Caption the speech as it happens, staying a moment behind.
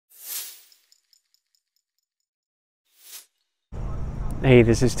Hey,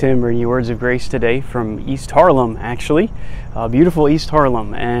 this is Tim bringing you words of grace today from East Harlem, actually. Beautiful East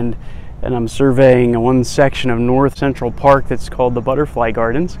Harlem. And I'm surveying one section of North Central Park that's called the Butterfly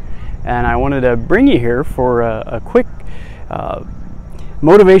Gardens. And I wanted to bring you here for a quick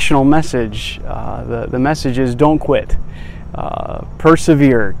motivational message. The message is don't quit.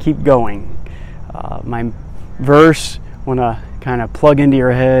 Persevere. Keep going. My verse I want to kind of plug into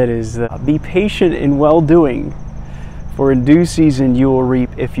your head is be patient in well-doing, for in due season you will reap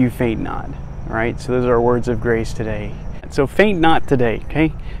if you faint not. All right, so those are our words of grace today. So faint not today,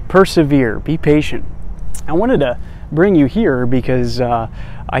 okay? Persevere, be patient. I wanted to bring you here because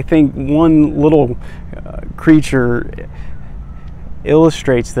I think one little creature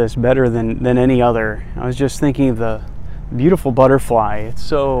illustrates this better than any other. I was just thinking of the beautiful butterfly. It's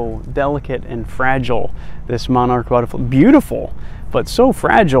so delicate and fragile, this monarch butterfly. Beautiful, but so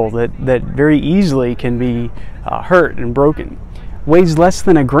fragile that very easily can be hurt and broken. Weighs less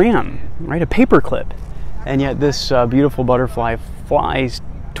than a gram, right? A paperclip. And yet this beautiful butterfly flies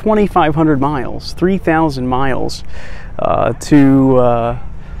 2,500 miles, 3,000 miles to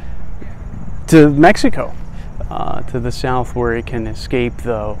Mexico, to the south, where it can escape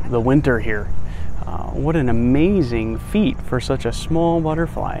the winter here. What an amazing feat for such a small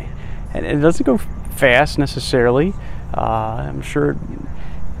butterfly. And it doesn't go fast necessarily. I'm sure it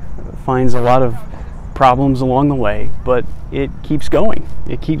finds a lot of problems along the way, but it keeps going,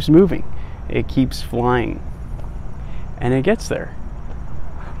 it keeps moving, it keeps flying, and it gets there.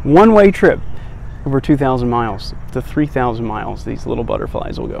 One-way trip over 2,000 miles to 3,000 miles these little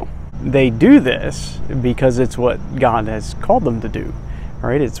butterflies will go. They do this because it's what God has called them to do,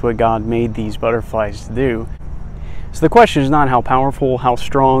 right? It's what God made these butterflies to do. So the question is not how powerful, how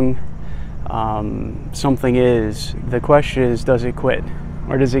strong something is. The question is, does it quit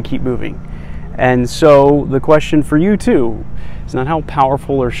or does it keep moving? And so the question for you too is not how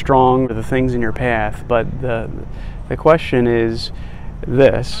powerful or strong are the things in your path, but the question is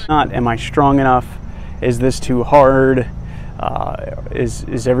this: not am I strong enough? Is this too hard?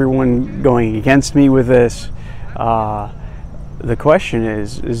 Is everyone going against me with this? The question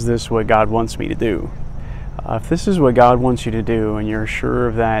is this what God wants me to do? If this is what God wants you to do, and you're sure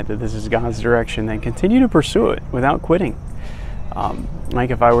of that this is God's direction, then continue to pursue it without quitting.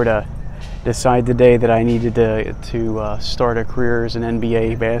 Like if I were to decide today that I needed to start a career as an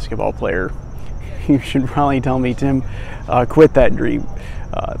NBA basketball player, you should probably tell me, Tim, quit that dream.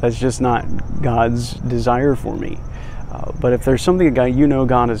 That's just not God's desire for me. But if there's something that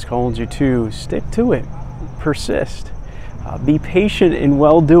God has called you to, stick to it. Persist. Be patient in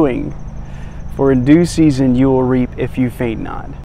well-doing, for in due season you will reap if you faint not.